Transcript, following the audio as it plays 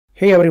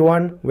Hey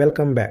everyone,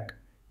 welcome back.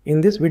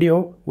 In this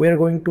video, we are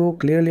going to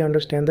clearly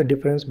understand the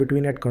difference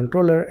between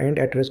 @controller and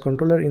 @rest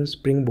controller in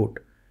Spring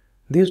Boot.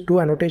 These two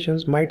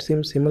annotations might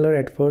seem similar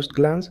at first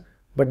glance,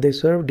 but they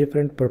serve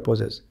different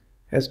purposes,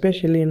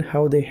 especially in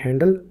how they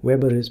handle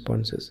web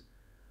responses.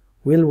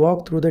 We'll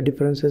walk through the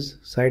differences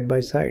side by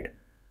side.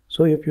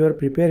 So if you are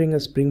preparing a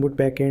Spring Boot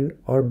backend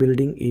or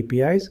building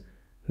APIs,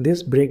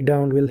 this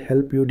breakdown will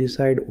help you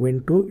decide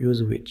when to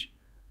use which.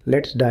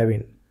 Let's dive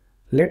in.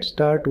 Let's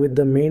start with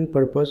the main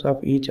purpose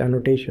of each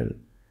annotation.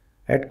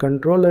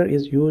 @controller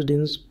is used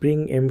in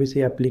Spring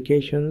MVC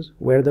applications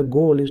where the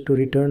goal is to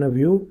return a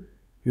view,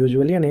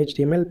 usually an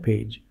HTML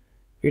page.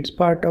 It's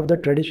part of the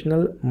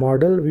traditional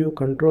model view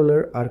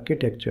controller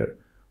architecture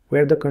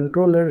where the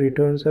controller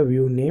returns a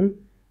view name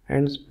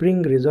and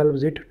Spring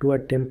resolves it to a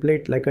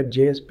template like a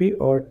JSP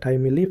or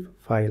timelyf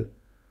file.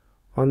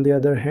 On the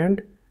other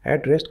hand,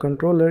 @rest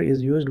controller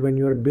is used when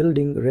you are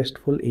building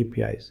RESTful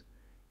APIs.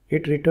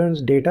 It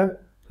returns data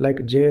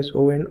like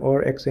JSON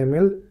or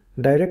XML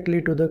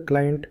directly to the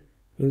client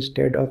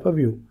instead of a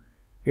view.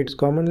 It's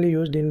commonly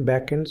used in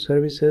backend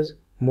services,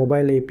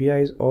 mobile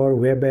APIs, or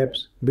web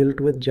apps built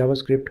with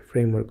JavaScript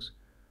frameworks.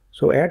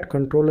 So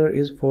 @controller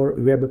is for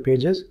web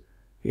pages,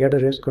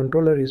 @rest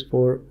controller is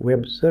for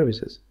web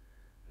services.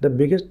 The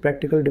biggest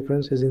practical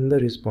difference is in the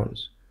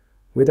response.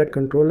 With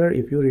 @controller,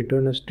 if you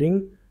return a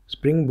string,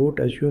 Spring Boot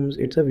assumes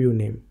it's a view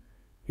name.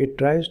 It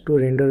tries to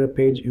render a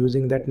page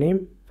using that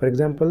name. For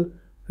example,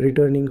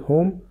 returning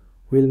home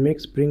will make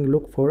Spring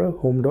look for a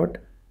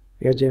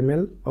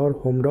home.html or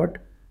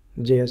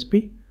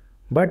home.jsp,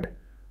 but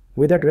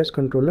with @rest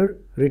controller,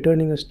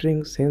 returning a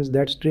string sends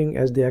that string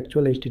as the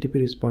actual HTTP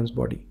response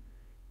body.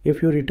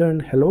 If you return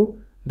hello,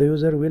 the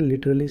user will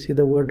literally see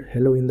the word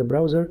hello in the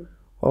browser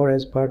or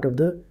as part of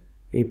the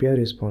API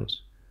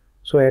response.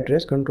 So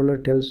 @rest controller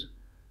tells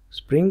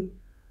Spring,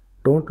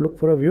 don't look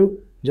for a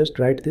view, just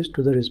write this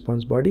to the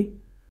response body.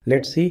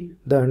 Let's see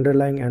the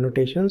underlying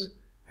annotations.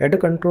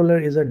 @controller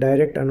is a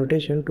direct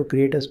annotation to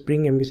create a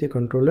Spring MVC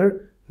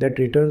controller that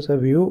returns a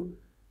view.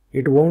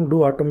 It won't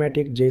do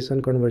automatic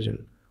JSON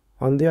conversion.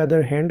 On the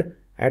other hand,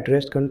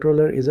 @rest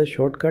controller is a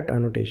shortcut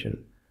annotation.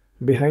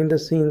 Behind the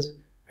scenes,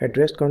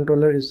 @rest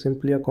controller is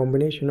simply a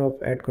combination of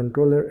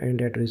 @controller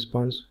and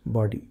 @response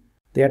body.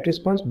 The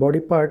 @response body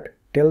part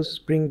tells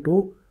Spring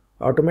to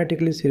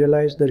automatically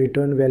serialize the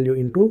return value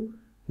into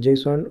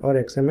JSON or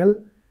XML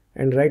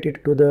and write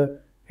it to the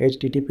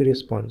HTTP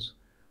response.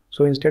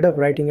 So instead of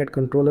writing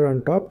 @controller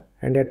on top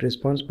and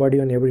 @response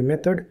body on every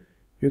method,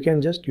 you can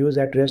just use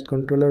 @rest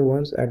controller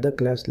once at the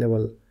class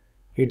level.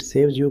 It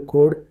saves you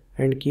code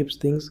and keeps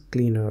things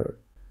cleaner.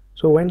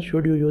 So when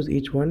should you use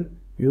each one?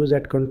 Use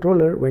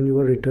 @controller when you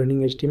are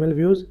returning HTML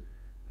views.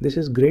 This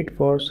is great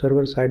for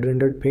server-side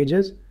rendered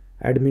pages,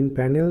 admin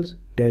panels,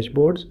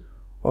 dashboards,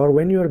 or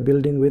when you are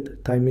building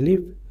with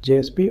timelyf,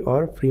 JSP,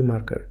 or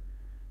FreeMarker.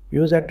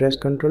 Use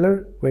 @rest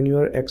controller when you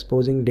are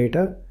exposing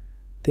data.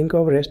 Think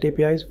of REST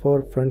APIs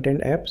for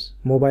front-end apps,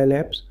 mobile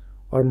apps,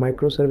 or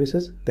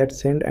microservices that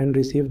send and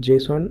receive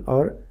JSON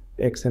or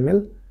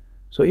XML.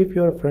 So if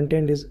your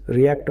front-end is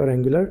React or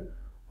Angular,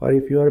 or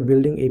if you are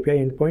building API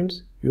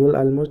endpoints, you will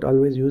almost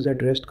always use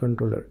 @rest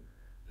controller.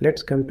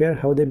 Let's compare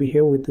how they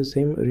behave with the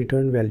same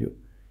return value.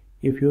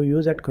 If you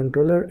use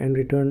 @controller and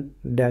return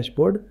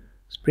dashboard,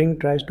 Spring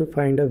tries to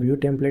find a view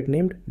template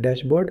named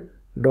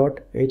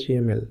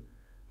dashboard.html.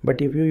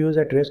 But if you use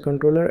 @rest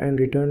controller and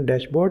return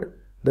dashboard,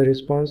 the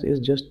response is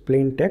just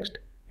plain text.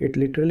 It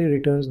literally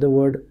returns the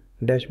word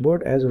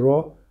dashboard as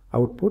raw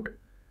output.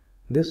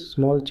 This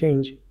small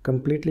change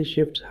completely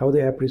shifts how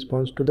the app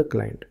responds to the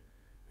client.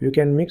 You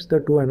can mix the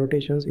two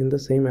annotations in the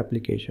same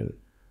application.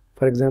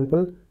 For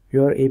example,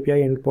 your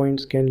API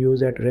endpoints can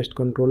use @rest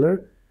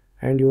controller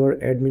and your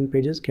admin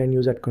pages can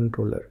use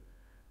 @controller.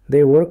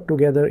 They work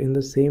together in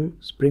the same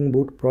Spring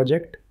Boot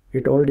project.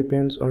 It all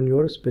depends on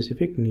your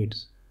specific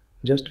needs.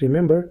 Just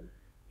remember,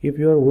 if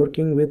you are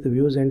working with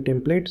views and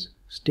templates,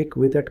 stick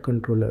with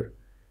 @controller.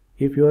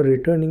 If you are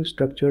returning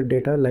structured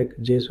data like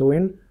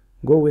JSON,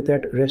 go with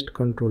 @rest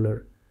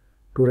controller.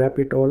 To wrap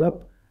it all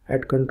up,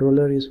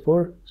 @controller is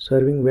for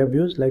serving web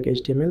views like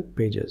HTML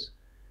pages.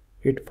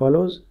 It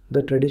follows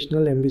the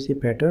traditional MVC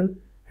pattern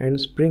and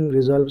Spring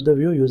resolves the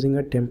view using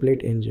a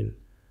template engine.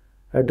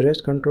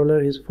 @rest controller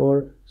is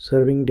for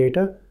serving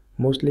data,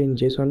 mostly in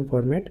JSON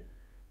format.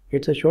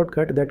 It's a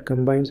shortcut that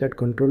combines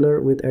 @controller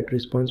with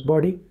 @response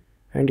body,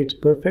 and it's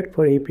perfect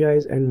for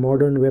APIs and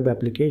modern web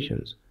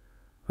applications.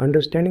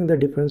 Understanding the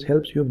difference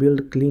helps you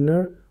build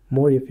cleaner,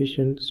 more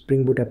efficient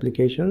Spring Boot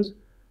applications,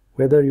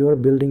 whether you are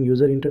building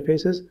user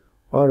interfaces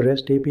or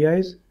REST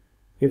APIs.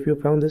 If you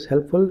found this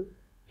helpful,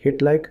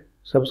 hit like,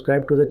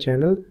 subscribe to the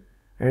channel,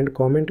 and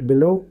comment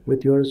below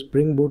with your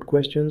Spring Boot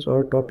questions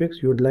or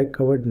topics you'd like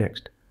covered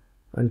next.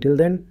 Until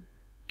then,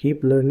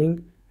 keep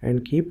learning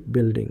and keep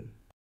building.